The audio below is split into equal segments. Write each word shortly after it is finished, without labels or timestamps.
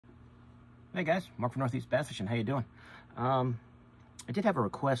Hey guys, Mark from Northeast Bass Fishing. How you doing? I did have a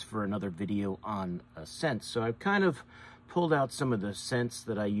request for another video on scents, so I've kind of pulled out some of the scents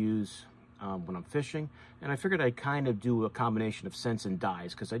that I use when I'm fishing, and I figured I'd kind of do a combination of scents and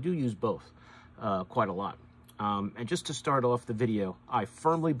dyes because I do use both quite a lot. And just to start off the video, I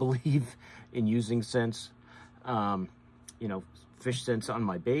firmly believe in using scents, fish scents on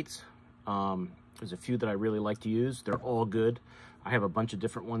my baits. There's a few that I really like to use. They're all good. I have a bunch of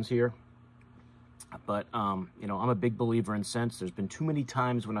different ones here. But, I'm a big believer in scents. There's been too many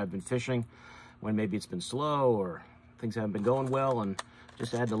times when I've been fishing when maybe it's been slow or things haven't been going well, and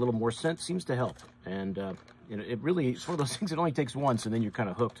just adding a little more scent seems to help. And, it's one of those things that only takes once and then you're kind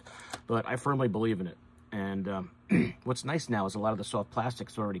of hooked. But I firmly believe in it. And what's nice now is a lot of the soft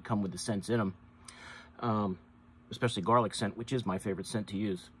plastics already come with the scents in them, especially garlic scent, which is my favorite scent to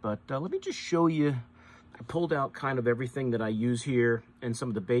use. But let me just show you. I pulled out kind of everything that I use here and some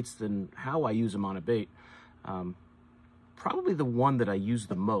of the baits and how I use them on a bait. Probably the one that I use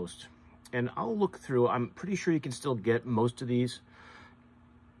the most. And I'll look through. I'm pretty sure you can still get most of these.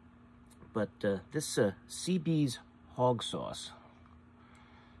 But this CB's hog sauce.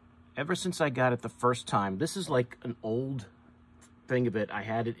 Ever since I got it the first time, this is like an old thing of it. I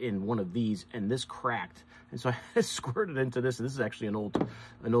had it in one of these and this cracked. And so I squirted into this. And this is actually an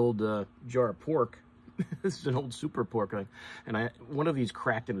old jar of pork. This is an old super pork thing, and one of these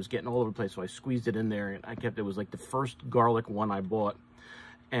cracked and was getting all over the place, so I squeezed it in there, and it was like the first garlic one I bought.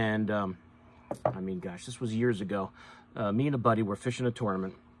 And I mean, gosh, this was years ago. Me and a buddy were fishing a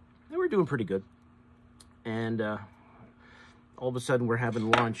tournament, and we were doing pretty good. And all of a sudden we're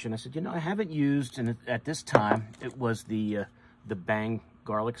having lunch, and I said, I haven't used, and at this time it was the Bang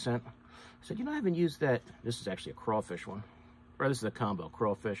garlic scent. I said, I haven't used that. This is actually a crawfish one, or this is a combo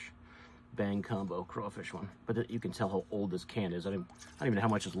crawfish Bang combo crawfish one, but you can tell how old this can is. I don't even know how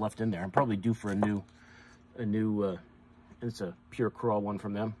much is left in there. I'm probably due for a new it's a pure craw one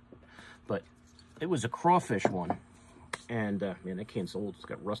from them, but it was a crawfish one, and man, that can's old. It's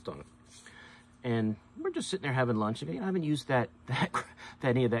got rust on it. And we're just sitting there having lunch. I haven't used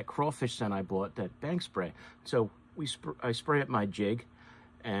any of that crawfish scent I bought, that Bang spray. So I spray up my jig,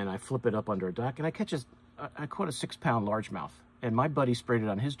 and I flip it up under a dock, and I caught a 6-pound largemouth. And my buddy sprayed it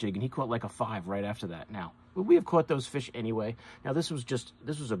on his jig, and he caught like a 5 right after that. Now, we have caught those fish anyway. Now, this was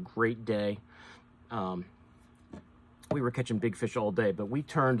a great day. We were catching big fish all day, but we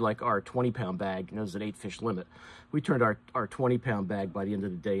turned like our 20-pound bag, there's an 8-fish limit. We turned our 20-pound bag by the end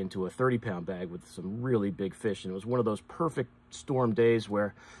of the day into a 30-pound bag with some really big fish. And it was one of those perfect storm days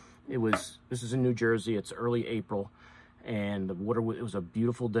where this is in New Jersey, it's early April, and it was a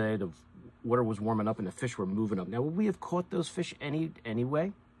beautiful day. The water was warming up and the fish were moving up. Now, would we have caught those fish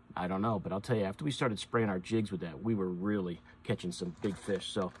anyway? I don't know, but I'll tell you, after we started spraying our jigs with that, we were really catching some big fish.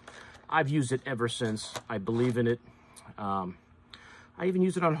 So I've used it ever since. I believe in it. I even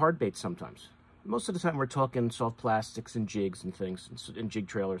use it on hard baits sometimes. Most of the time we're talking soft plastics and jigs and things, and jig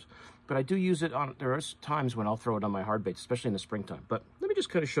trailers. But I do use it there are times when I'll throw it on my hard baits, especially in the springtime. But let me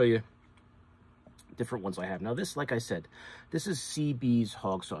just kind of show you different ones I have. Now this, like I said, this is CB's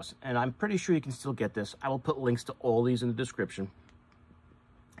hog sauce, and I'm pretty sure you can still get this. I will put links to all these in the description.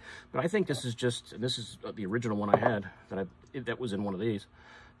 But I think this is the original one I had that was in one of these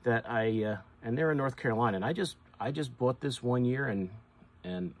and they're in North Carolina, and I just bought this one year,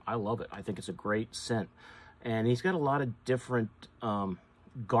 and I love it. I think it's a great scent, and he's got a lot of different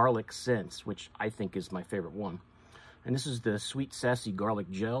garlic scents, which I think is my favorite one. And this is the Sweet Sassy Garlic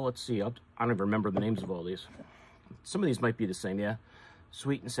Gel. Let's see, I don't even remember the names of all these. Some of these might be the same, yeah.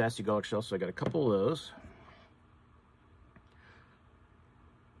 Sweet and Sassy Garlic Gel, so I got a couple of those.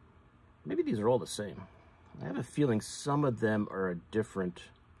 Maybe these are all the same. I have a feeling some of them are a different.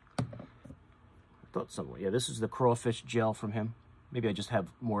 I thought some were. Yeah, this is the crawfish gel from him. Maybe I just have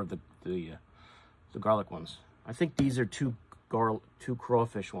more of the garlic ones. I think these are two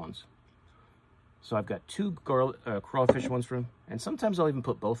crawfish ones. So I've got 2 crawfish ones from him, and sometimes I'll even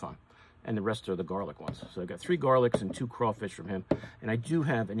put both on, and the rest are the garlic ones. So I've got 3 garlics and 2 crawfish from him, and I do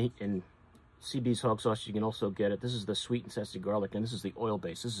have in CB's hog sauce, you can also get it. This is the Sweet and Sassy Garlic, and this is the oil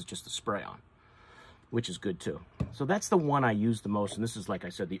base. This is just the spray on, which is good too. So that's the one I use the most, and this is, like I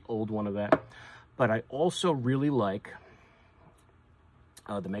said, the old one of that. But I also really like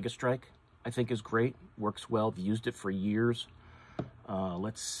the Mega Strike. I think is great, works well. I've used it for years.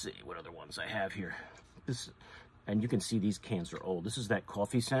 Let's see what other ones I have here. And you can see these cans are old. This is that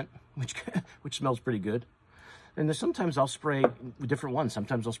coffee scent, which smells pretty good. And there's sometimes I'll spray different ones.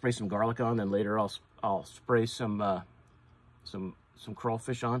 Sometimes I'll spray some garlic on, and later I'll spray some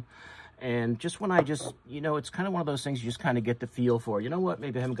crawfish on. And just when I just, you know, it's kind of one of those things you just kind of get the feel for, you know what,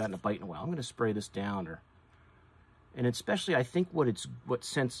 maybe I haven't gotten a bite in a while. I'm going to spray this down. And especially, I think what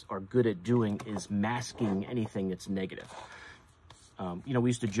scents are good at doing is masking anything that's negative. You know, we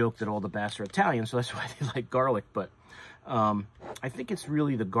used to joke that all the bass are Italian, so that's why they like garlic. But I think it's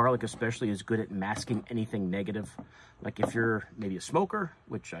really the garlic especially is good at masking anything negative. Like if you're maybe a smoker,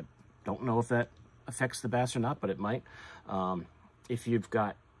 which I don't know if that affects the bass or not, but it might. If you've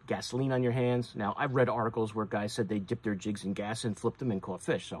got gasoline on your hands. Now, I've read articles where guys said they dipped their jigs in gas and flipped them and caught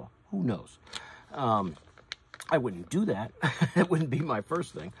fish, so who knows? I wouldn't do that. It wouldn't be my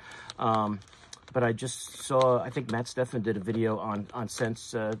first thing. But I just saw, I think Matt Stefan did a video on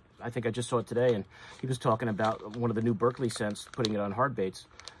scents. I think I just saw it today, and he was talking about one of the new Berkeley scents, putting it on hard baits,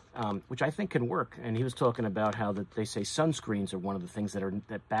 which I think can work. And he was talking about how that they say sunscreens are one of the things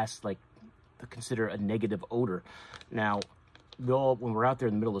that bass like consider a negative odor. Now, when we're out there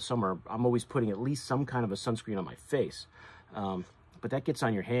in the middle of summer, I'm always putting at least some kind of a sunscreen on my face. But that gets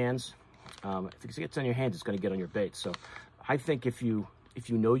on your hands. If it gets on your hands, it's going to get on your bait. So I think if you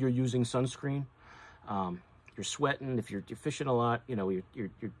know you're using sunscreen, you're sweating, if you're fishing a lot, you know,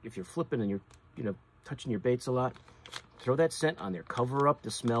 if you're flipping and you're touching your baits a lot, throw that scent on there. Cover up the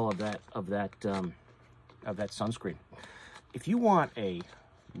smell of that sunscreen. If you want a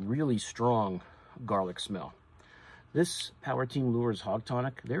really strong garlic smell, this Power Team Lures Hog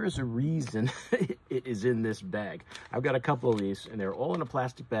Tonic, there is a reason it is in this bag. I've got a couple of these, and they're all in a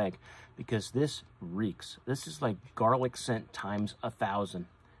plastic bag because this reeks. This is like garlic scent times 1,000.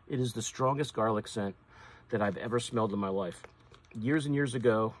 It is the strongest garlic scent that I've ever smelled in my life. Years and years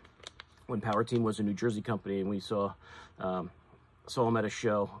ago, when Power Team was a New Jersey company, and we saw them at a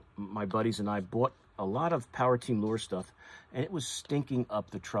show, my buddies and I bought a lot of Power Team Lure stuff, and it was stinking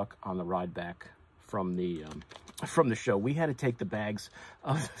up the truck on the ride back from the show. We had to take the bags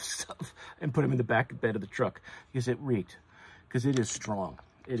of stuff and put them in the back bed of the truck because it reeked, because it is strong.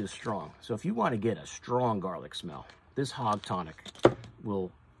 It is strong. So if you want to get a strong garlic smell, this Hog Tonic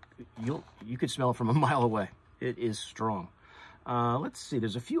you could smell it from a mile away. It is strong. Let's see,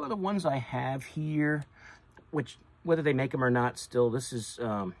 there's a few other ones I have here, which whether they make them or not, still, this is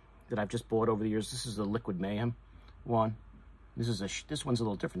that I've just bought over the years. This is the Liquid Mayhem one. This one's a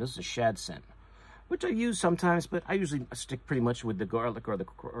little different. This is a shad scent, which I use sometimes, but I usually stick pretty much with the garlic or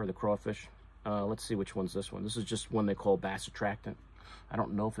the crawfish. Let's see which one's this one. This is just one they call Bass Attractant. I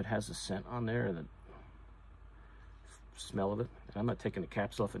don't know if it has a scent on there, or the smell of it. I'm not taking the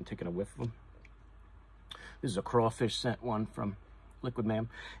caps off and taking a whiff of them. This is a crawfish scent one from Liquid Mayhem.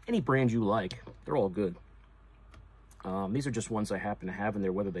 Any brand you like, they're all good. These are just ones I happen to have in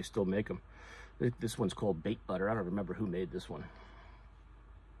there, whether they still make them. This one's called Bait Butter. I don't remember who made this one.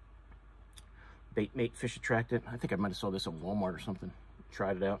 Bait Mate Fish Attractant. I think I might have saw this at Walmart or something.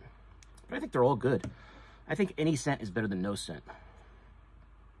 Tried it out. But I think they're all good. I think any scent is better than no scent.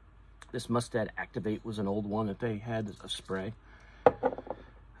 This Mustad Activate was an old one that they had, a spray.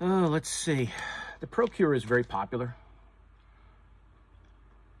 Oh, let's see. The Procure is very popular.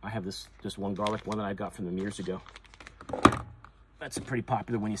 I have this one garlic one that I got from them years ago. That's a pretty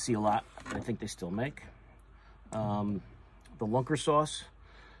popular one you see a lot, and I think they still make. The Lunker Sauce.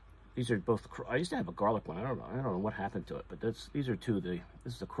 These are both, I used to have a garlic one. I don't know what happened to it, but these are two. This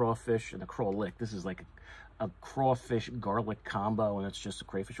is the crawfish and the craw lick. This is like a crawfish garlic combo, and it's just a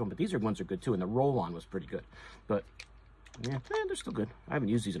crayfish one. But these ones are good too, and the roll-on was pretty good. But yeah, they're still good. I haven't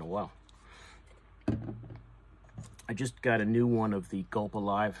used these in a while. I just got a new one of the Gulp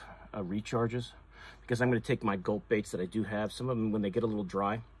Alive recharges, because I'm going to take my gulp baits that I do have. Some of them, when they get a little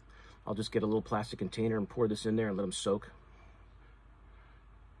dry, I'll just get a little plastic container and pour this in there and let them soak.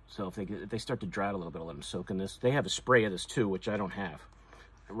 So if they start to dry out a little bit, I'll let them soak in this. They have a spray of this too, which I don't have.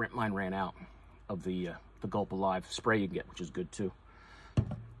 Mine ran out of the Gulp Alive spray you can get, which is good too.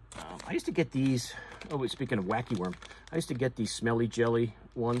 I used to get these, speaking of Wacky Worm, I used to get these Smelly Jelly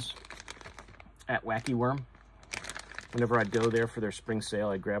ones at Wacky Worm. Whenever I'd go there for their spring sale,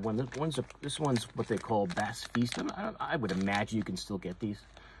 I'd grab one. This one's what they call Bass Feast. I would imagine you can still get these.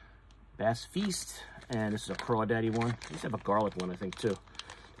 Bass Feast, and this is a Crawdaddy one. These have a garlic one, I think, too.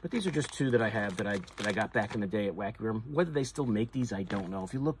 But these are just two that I have that I got back in the day at Wacky Worm. Whether they still make these, I don't know.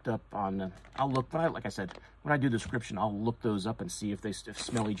 If you looked up on, like I said, when I do the description, I'll look those up and see if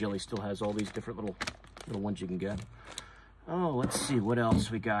Smelly Jelly still has all these different little ones you can get. Oh, let's see what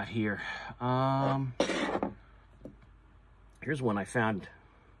else we got here. Here's one I found.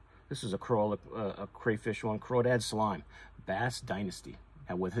 This is a crayfish one, Crawdad Slime, Bass Dynasty.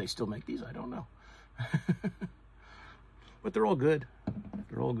 Now, whether they still make these, I don't know. but they're all good.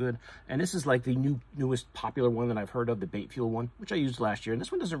 They're all good. And this is like the newest popular one that I've heard of, the bait fuel one, which I used last year. And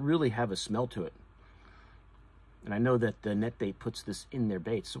this one doesn't really have a smell to it. And I know that the net bait puts this in their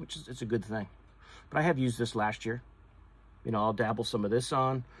baits, so it's a good thing. But I have used this last year. You know, I'll dabble some of this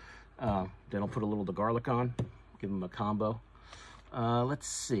on. Then I'll put a little of the garlic on, give them a combo. Let's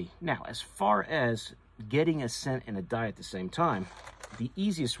see. Now, as far as getting a scent and a dye at the same time, the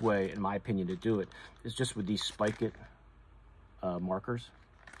easiest way, in my opinion, to do it is just with these Spike It markers.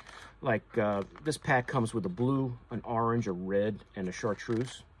 Like this pack comes with a blue, an orange, a red, and a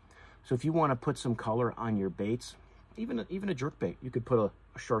chartreuse. So if you want to put some color on your baits, even a jerk bait, you could put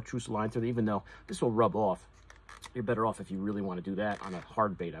a chartreuse line through it, even though this will rub off. You're better off if you really want to do that on a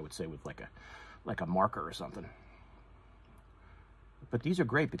hard bait, I would say, with like a marker or something. But these are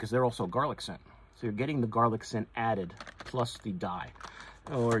great because they're also garlic scent. So you're getting the garlic scent added plus the dye.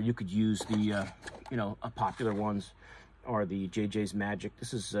 Or you could use the, you know, popular ones are the JJ's Magic.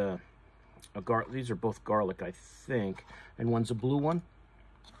 This is these are both garlic, I think. And one's a blue one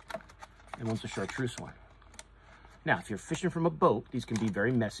and one's a chartreuse one. Now, if you're fishing from a boat, these can be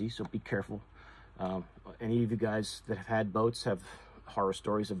very messy, so be careful. Any of you guys that have had boats have horror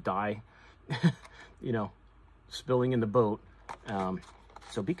stories of dye, you know, spilling in the boat.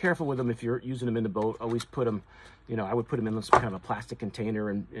 So be careful with them if you're using them in the boat. Always put them, you know, I would put them in some kind of a plastic container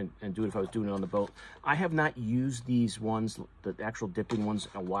and do it if I was doing it on the boat. I have not used these ones, the actual dipping ones,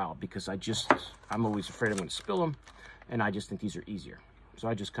 in a while because I'm always afraid I'm going to spill them, and I just think these are easier. So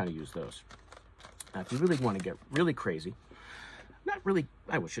I just kind of use those. Now, if you really want to get really crazy, not really,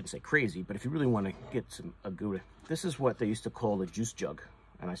 I shouldn't say crazy, but if you really want to get a Gouda, this is what they used to call a juice jug,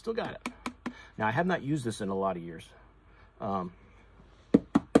 and I still got it. Now, I have not used this in a lot of years, but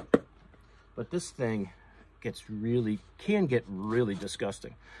this thing can get really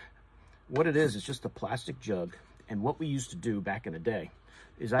disgusting. What it is just a plastic jug, and what we used to do back in the day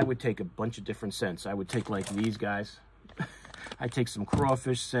is I would take a bunch of different scents. I would take like these guys. I'd take some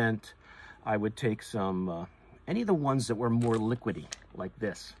crawfish scent. I would take some, any of the ones that were more liquidy, like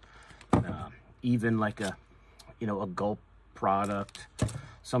this. Even like a gulp product,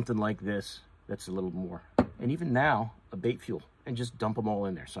 something like this, that's a little more. And even now, a bait fuel, and just dump them all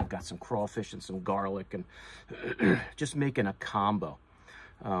in there. So I've got some crawfish and some garlic, and just making a combo.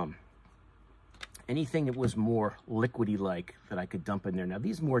 Anything that was more liquidy like that I could dump in there. Now,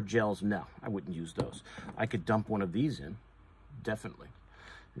 these more gels, no, I wouldn't use those. I could dump one of these in, definitely,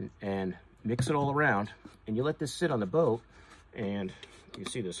 and mix it all around, and you let this sit on the boat, and you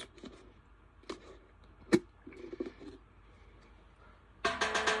see this.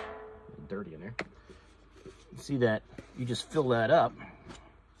 Dirty in there. You see that? You just fill that up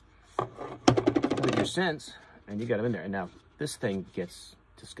with your scents, and you got them in there. And now this thing gets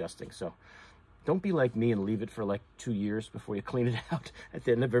disgusting. So don't be like me and leave it for like 2 years before you clean it out at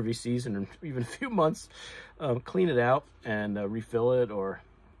the end of every season, or even a few months. Clean it out and refill it, or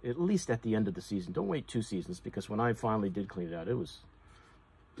at least at the end of the season. Don't wait 2 seasons, because when I finally did clean it out, it was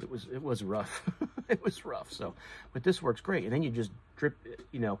rough. It was rough. So, but this works great. And then you just drip,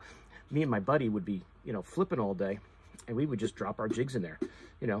 you know, me and my buddy would be, you know, flipping all day, and we would just drop our jigs in there.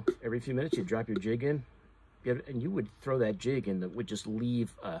 You know, every few minutes you drop your jig in, and you would throw that jig in that would just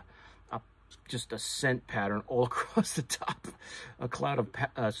leave just a scent pattern all across the top, a cloud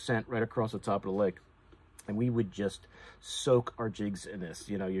of scent right across the top of the lake. And we would just soak our jigs in this.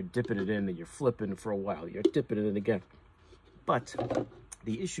 You know, you're dipping it in and you're flipping for a while. You're dipping it in again. But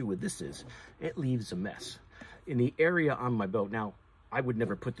the issue with this is it leaves a mess. In the area on my boat, now, I would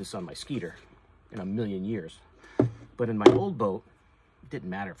never put this on my Skeeter in a million years. But in my old boat, it didn't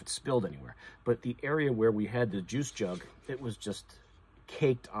matter if it spilled anywhere. But the area where we had the juice jug, it was just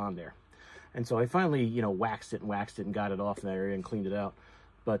caked on there. And so I finally, you know, waxed it and got it off in that area and cleaned it out.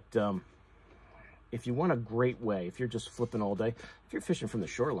 But if you want a great way, if you're just flipping all day, if you're fishing from the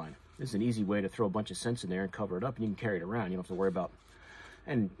shoreline, this is an easy way to throw a bunch of scents in there and cover it up, and you can carry it around. You don't have to worry about.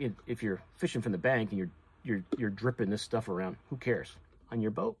 And if you're fishing from the bank and you're dripping this stuff around, who cares? On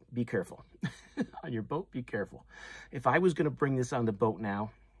your boat, be careful. On your boat, be careful. If I was going to bring this on the boat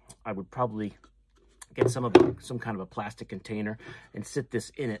now, I would probably get some kind of a plastic container and sit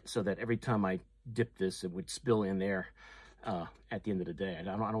this in it, so that every time I dip this, it would spill in there at the end of the day. I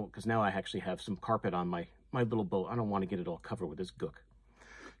don't, because now I actually have some carpet on my little boat. I don't want to get it all covered with this gook,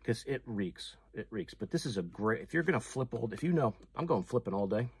 because it reeks. It reeks. But this is a great, if you're going to flip if you know, I'm going flipping all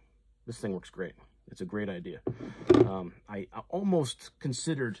day, this thing works great. It's a great idea. I almost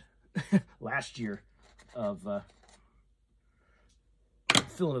considered last year of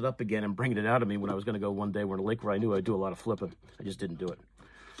filling it up again and bringing it out of me when I was going to go one day. We're in a lake where I knew I'd do a lot of flipping. I just didn't do it.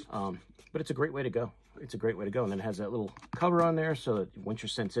 But it's a great way to go. It's a great way to go. And then it has that little cover on there so that once your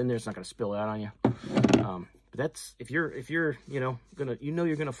scent's in there, it's not going to spill out on you. But that's, if you're, you know,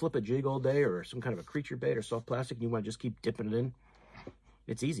 you're gonna flip a jig all day or some kind of a creature bait or soft plastic, and you want to just keep dipping it in,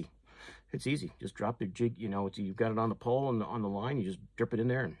 it's easy. It's easy. Just drop the jig, you know, you've got it on the pole and on the line, you just drip it in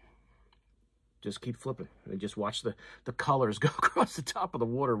there and just keep flipping. And just watch the colors go across the top of the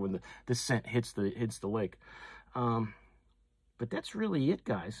water when the scent hits the lake. But that's really it,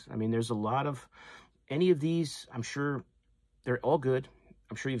 guys. I mean, there's a lot of, any of these, I'm sure they're all good.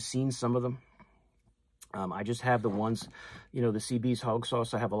 I'm sure you've seen some of them. I just have the ones, you know, the CB's Hog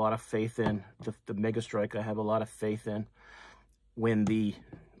Sauce I have a lot of faith in. The Mega Strike I have a lot of faith in. When the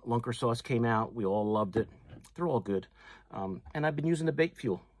Lunker Sauce came out, we all loved it. They're all good. And I've been using the bait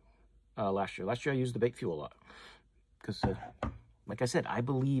fuel last year. Last year I used the bait fuel a lot. Because, like I said, I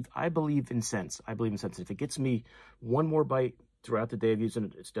believe in scents. I believe in scents. If it gets me one more bite throughout the day of using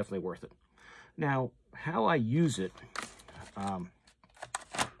it, it's definitely worth it. Now, how I use it,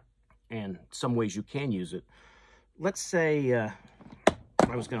 and some ways you can use it. Let's say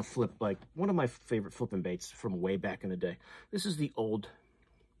I was going to flip, like, one of my favorite flipping baits from way back in the day. This is the old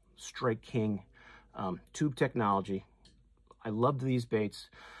Strike King tube technology. I loved these baits.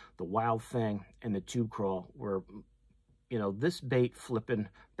 The Wild Thing and the Tube Crawl were, you know, this bait flipping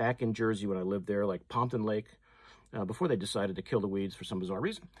back in Jersey when I lived there, like Pompton Lake, before they decided to kill the weeds for some bizarre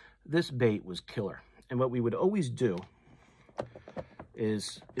reason. This bait was killer. And what we would always do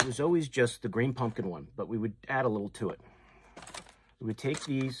is, it was always just the green pumpkin one, but we would add a little to it. We would take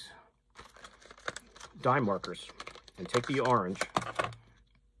these dye markers and take the orange.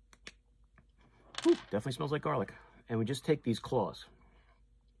 Ooh, definitely smells like garlic. And we just take these claws.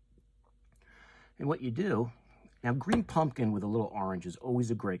 And what you do, now green pumpkin with a little orange is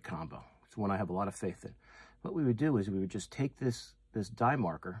always a great combo. It's one I have a lot of faith in. What we would do is we would just take this dye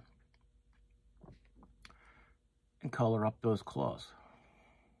marker and color up those claws.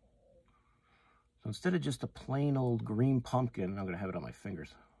 So instead of just a plain old green pumpkin, I'm going to have it on my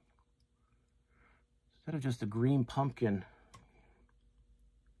fingers. Instead of just a green pumpkin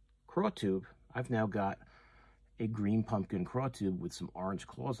craw tube, I've now got a green pumpkin craw tube with some orange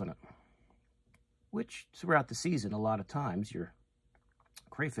claws on it. Which, throughout the season, a lot of times, your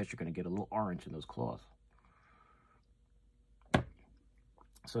crayfish are going to get a little orange in those claws.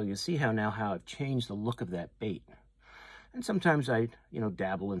 So you see how I've changed the look of that bait. And sometimes I, you know,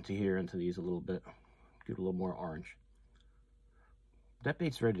 dabble into these a little bit, give it a little more orange. That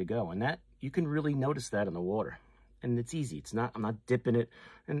bait's ready to go, and that, you can really notice that in the water. And it's easy. It's not, I'm not dipping it,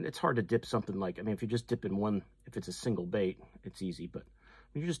 and it's hard to dip something like, I mean, if you just dip in one, if it's a single bait, it's easy, but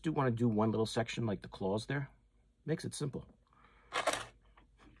when you just want to do one little section like the claws there, makes it simple.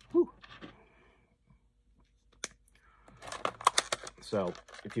 Whew. So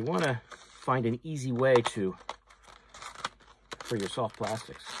if you want to find an easy way for your soft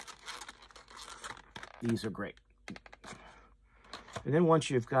plastics, these are great. And then once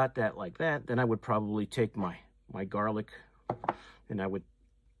you've got that like that, then I would probably take my garlic and I would,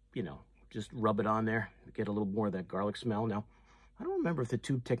 you know, just rub it on there, get a little more of that garlic smell. Now, I don't remember if the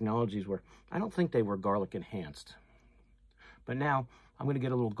tube technologies were, I don't think they were garlic enhanced. But now I'm going to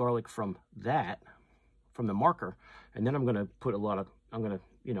get a little garlic from that, from the marker, and then I'm going to put I'm going to,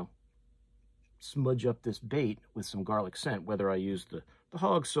 you know, smudge up this bait with some garlic scent, whether I use the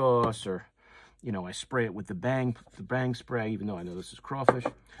hog sauce or, you know, I spray it with the bang spray, even though I know this is crawfish.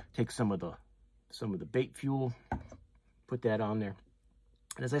 Take some of the bait fuel, put that on there.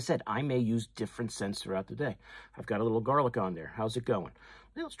 And as I said, I may use different scents throughout the day. I've got a little garlic on there. How's it going?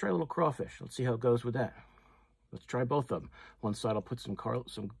 Now let's try a little crawfish. Let's see how it goes with that. Let's try both of them. One side I'll put some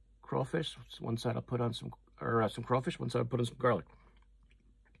crawfish. One side I'll put on some crawfish. One side I'll put on some garlic.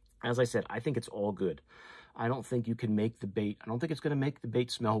 As I said, I think it's all good. I don't think you can make the bait. I don't think it's going to make the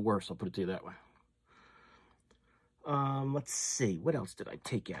bait smell worse. I'll put it to you that way. Let's see. What else did I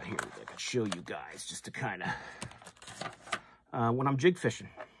take out here that I could show you guys just to kind of... when I'm jig fishing.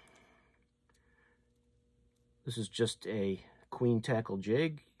 This is just a queen tackle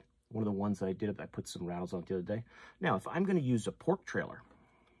jig. One of the ones that I did, I put some rattles on the other day. Now, if I'm going to use a pork trailer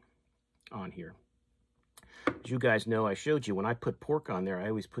on here, as you guys know, I showed you when I put pork on there, I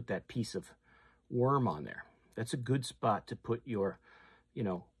always put that piece of worm on there. That's a good spot to put your, you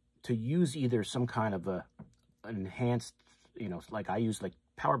know, to use either some kind of an enhanced, you know, like I use like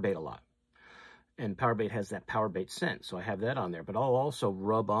power bait a lot. And power bait has that power bait scent, so I have that on there. But I'll also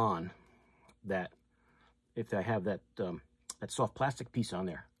rub on that, if I have that that soft plastic piece on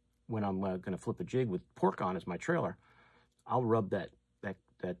there, when I'm going to flip a jig with pork on as my trailer, I'll rub that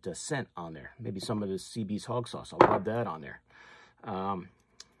scent on there. Maybe some of the CB's hog sauce, I'll rub that on there.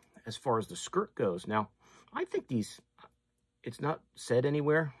 as far as the skirt goes. Now, I think these, it's not said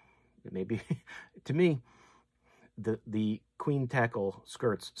anywhere, maybe, to me, the queen tackle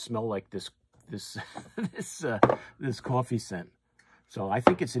skirts smell like this coffee scent. So I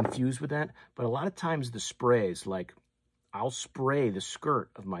think it's infused with that. But a lot of times the sprays, like I'll spray the skirt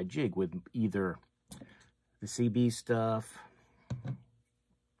of my jig with either the CB stuff,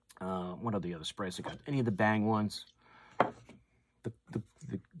 what are the other sprays I got? Any of the Bang ones,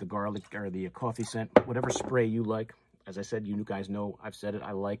 the garlic or the coffee scent, whatever spray you like. As I said, you guys know, I've said it,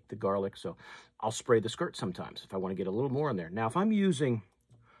 I like the garlic, so I'll spray the skirt sometimes if I want to get a little more in there. Now, if I'm using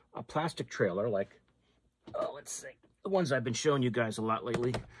a plastic trailer, like, let's see, the ones I've been showing you guys a lot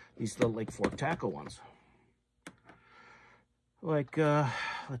lately, these little Lake Fork tackle ones. Like,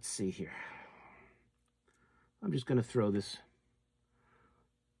 let's see here. I'm just going to throw this.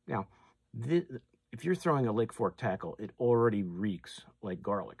 Now, if you're throwing a Lake Fork tackle, it already reeks like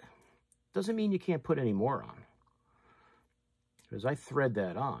garlic. Doesn't mean you can't put any more on. As I thread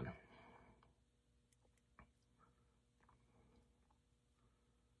that on,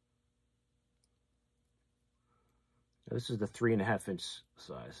 now this is the 3.5-inch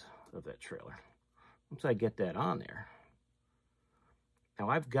size of that trailer. Once I get that on there, now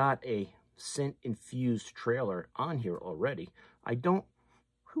I've got a scent-infused trailer on here already. I don't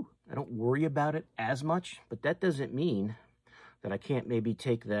worry about it as much, but that doesn't mean that I can't maybe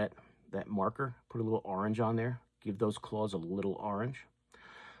take that marker, put a little orange on there, give those claws a little orange.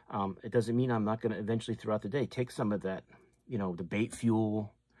 It doesn't mean I'm not going to eventually throughout the day take some of that, you know, the bait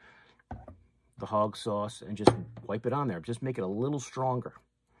fuel, the hog sauce, and just wipe it on there. Just make it a little stronger.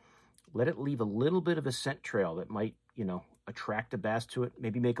 Let it leave a little bit of a scent trail that might, you know, attract the bass to it,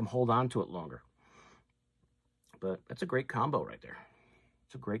 maybe make them hold on to it longer. But that's a great combo right there.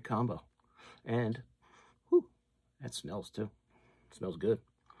 It's a great combo. And, whew, that smells too. It smells good.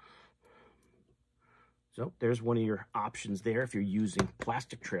 So there's one of your options there. If you're using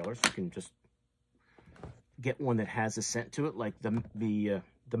plastic trailers, you can just get one that has a scent to it, like the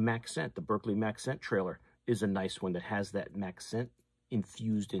Mac Scent, the Berkley Mac Scent trailer is a nice one that has that Mac Scent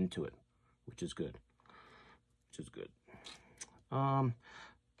infused into it, which is good.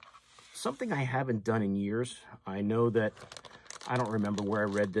 Something I haven't done in years. I know that, I don't remember where I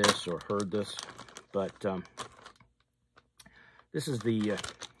read this or heard this, but this is the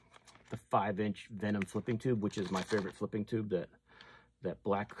 5-inch Venom flipping tube, which is my favorite flipping tube, that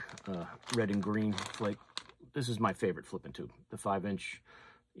black, red and green flake. This is my favorite flipping tube, the 5-inch,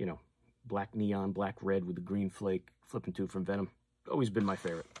 you know, black neon, black red with the green flake flipping tube from Venom. Always been my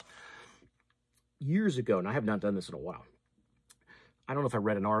favorite. Years ago, and I have not done this in a while, I don't know if I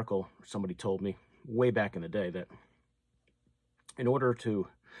read an article, or somebody told me way back in the day that in order to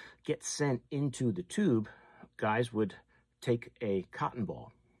get scent into the tube, guys would take a cotton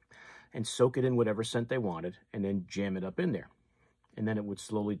ball and soak it in whatever scent they wanted, and then jam it up in there. And then it would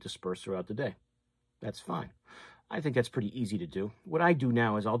slowly disperse throughout the day. That's fine. I think that's pretty easy to do. What I do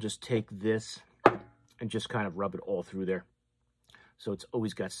now is I'll just take this and just kind of rub it all through there. So it's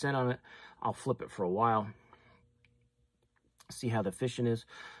always got scent on it. I'll flip it for a while, see how the fishing is.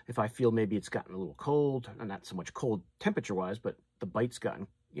 If I feel maybe it's gotten a little cold, not so much cold temperature-wise, but the bite's gotten,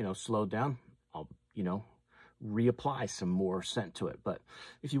 you know, slowed down, I'll, you know, reapply some more scent to it. But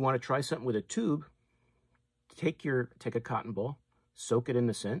if you want to try something with a tube, take a cotton ball, soak it in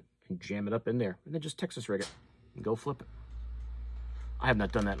the scent, and jam it up in there, and then just Texas rig it and go flip it. I have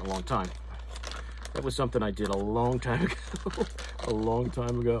not done that in a long time. That was something I did a long time ago. A long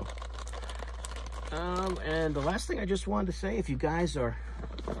time ago. And the last thing I just wanted to say, if you guys are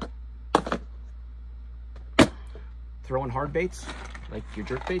throwing hard baits, like your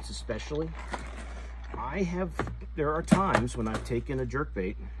jerk baits especially, there are times when I've taken a jerk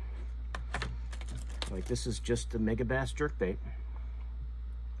bait, like this is just a Mega Bass jerk bait,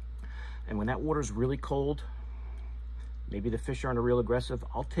 and when that water's really cold, maybe the fish aren't real aggressive,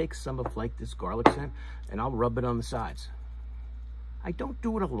 I'll take some of like this garlic scent and I'll rub it on the sides. I don't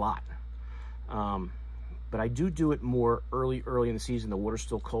do it a lot, but I do it more early in the season. The water's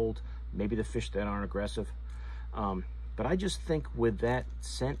still cold, maybe the fish that aren't aggressive. But I just think with that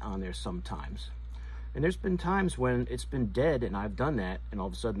scent on there sometimes, and there's been times when it's been dead and I've done that, and all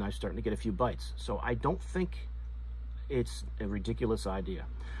of a sudden I'm starting to get a few bites. So I don't think it's a ridiculous idea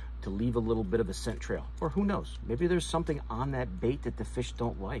to leave a little bit of a scent trail. Or who knows, maybe there's something on that bait that the fish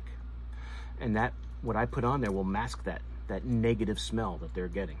don't like, and that what I put on there will mask that negative smell that they're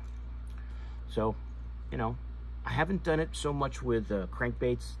getting. So, you know, I haven't done it so much with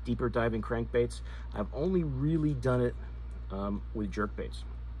crankbaits, deeper diving crankbaits. I've only really done it with jerkbaits.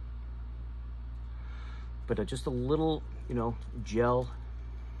 But just a little, you know, gel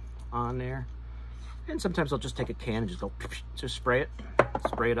on there. And sometimes I'll just take a can and just go, just spray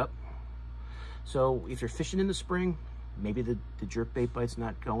it up. So if you're fishing in the spring, maybe the jerkbait bite's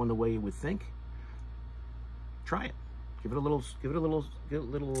not going the way you would think, try it. Give it a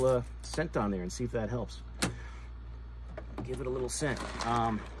little scent on there and see if that helps. Give it a little scent.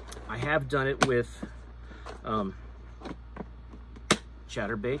 I have done it with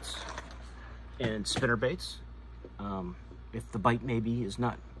chatterbaits and spinnerbaits. If the bite maybe is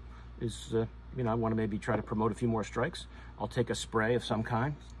not, you know, I want to maybe try to promote a few more strikes, I'll take a spray of some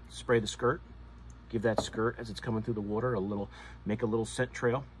kind, spray the skirt, give that skirt as it's coming through the water make a little scent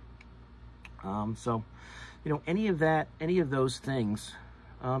trail. So, you know, any of those things,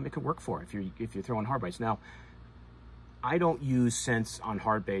 it could work for if you're throwing hard bites. Now, I don't use scents on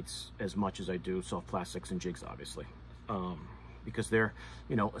hard baits as much as I do soft plastics and jigs, obviously, because they're,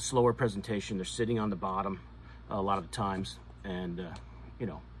 you know, a slower presentation. They're sitting on the bottom a lot of the times, and you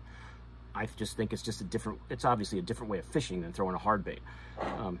know, I just think it's obviously a different way of fishing than throwing a hard bait.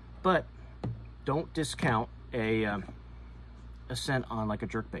 But don't discount a scent on like a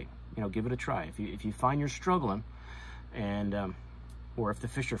jerkbait. You know, give it a try. If you find you're struggling, and or if the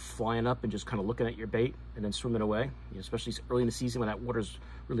fish are flying up and just kind of looking at your bait and then swimming away, you know, especially early in the season when that water's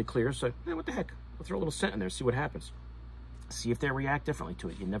really clear, so what the heck? I'll throw a little scent in there, see what happens. See if they react differently to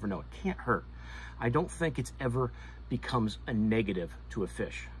it. You never know. It can't hurt. I don't think it's ever becomes a negative to a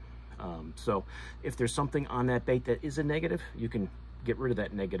fish. So if there's something on that bait that is a negative, you can get rid of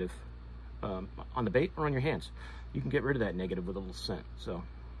that negative on the bait or on your hands. You can get rid of that negative with a little scent. So,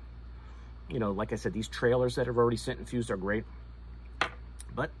 you know, like I said, these trailers that have already scent infused are great,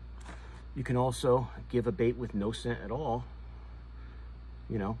 but you can also give a bait with no scent at all,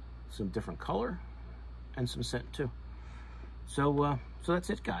 you know, some different color and some scent too. So, so that's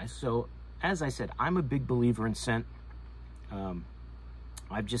it, guys. So as I said, I'm a big believer in scent.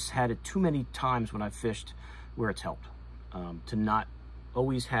 I've just had it too many times when I've fished where it's helped, to not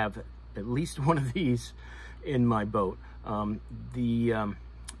always have at least one of these in my boat. The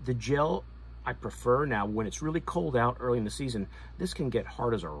gel I prefer. Now, when it's really cold out early in the season, this can get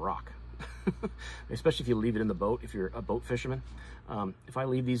hard as a rock, especially if you leave it in the boat, if you're a boat fisherman. If I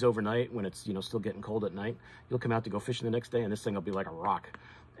leave these overnight when it's, you know, still getting cold at night, you'll come out to go fishing the next day and this thing will be like a rock.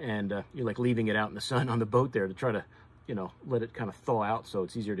 And you're like leaving it out in the sun on the boat there to try to, you know, let it kind of thaw out so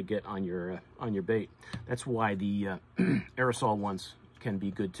it's easier to get on your bait. That's why the aerosol ones can be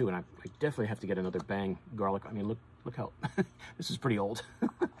good too. And I definitely have to get another Bang garlic. I mean, look how this is pretty old.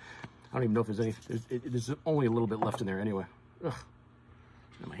 I don't even know if there's any. There's only a little bit left in there anyway. Ugh.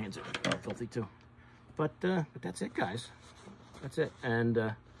 And my hands are filthy too. But that's it, guys. That's it.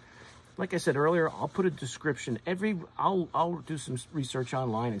 And like I said earlier, I'll put a description. I'll do some research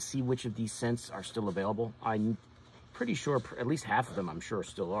online and see which of these scents are still available. I'm pretty sure at least half of them, I'm sure,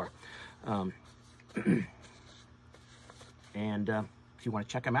 still are. And if you want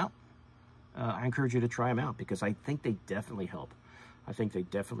to check them out, I encourage you to try them out because I think they definitely help. I think they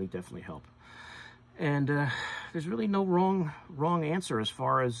definitely help. And there's really no wrong answer as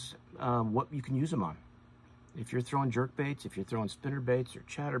far as what you can use them on. If you're throwing jerk baits, if you're throwing spinner baits or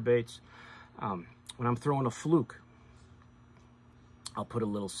chatter baits, when I'm throwing a fluke, I'll put a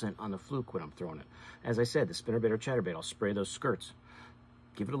little scent on the fluke when I'm throwing it. As I said, the spinner bait or chatter bait, I'll spray those skirts,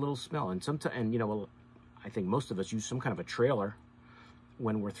 give it a little smell. And sometimes, and you know, I think most of us use some kind of a trailer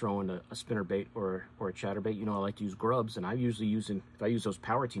when we're throwing a spinner bait or a chatter bait. You know, I like to use grubs, and I'm usually using, if I use those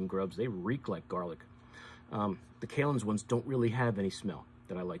Power Team grubs, they reek like garlic. The Kalen's ones don't really have any smell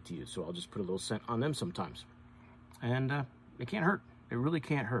that I like to use, so I'll just put a little scent on them sometimes. And it can't hurt. It really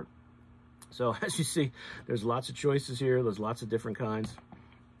can't hurt. So as you see, there's lots of choices here. There's lots of different kinds.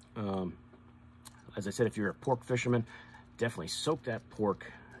 As I said, if you're a pork fisherman, definitely soak that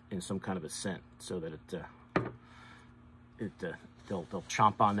pork in some kind of a scent so that they'll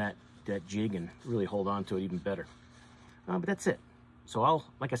chomp on that jig and really hold on to it even better. But that's it. So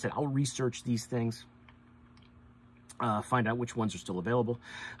like I said, I'll research these things, find out which ones are still available.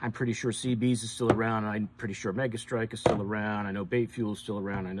 I'm pretty sure CB's is still around. I'm pretty sure Mega Strike is still around. I know Bait Fuel is still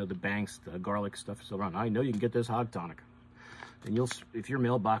around. I know the Banks, the garlic stuff is still around. I know you can get this hog tonic. And if your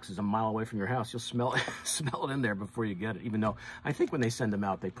mailbox is a mile away from your house, you'll smell it in there before you get it. Even though I think when they send them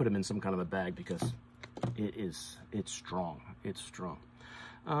out, they put them in some kind of a bag because it's strong. It's strong.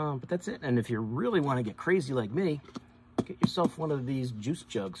 But that's it. And if you really want to get crazy like me, get yourself one of these juice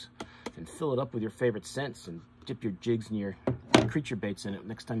jugs and fill it up with your favorite scents and dip your jigs and your creature baits in it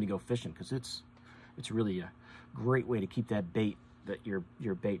next time you go fishing, because it's really a great way to keep that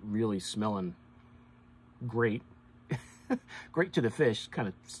your bait really smelling great. Great to the fish, kind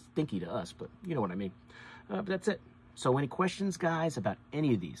of stinky to us, but you know what I mean. But that's it. So any questions, guys, about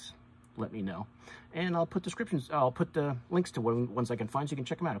any of these, let me know. And I'll put the links to ones I can find so you can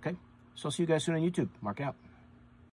check them out, okay? So I'll see you guys soon on YouTube. Mark out.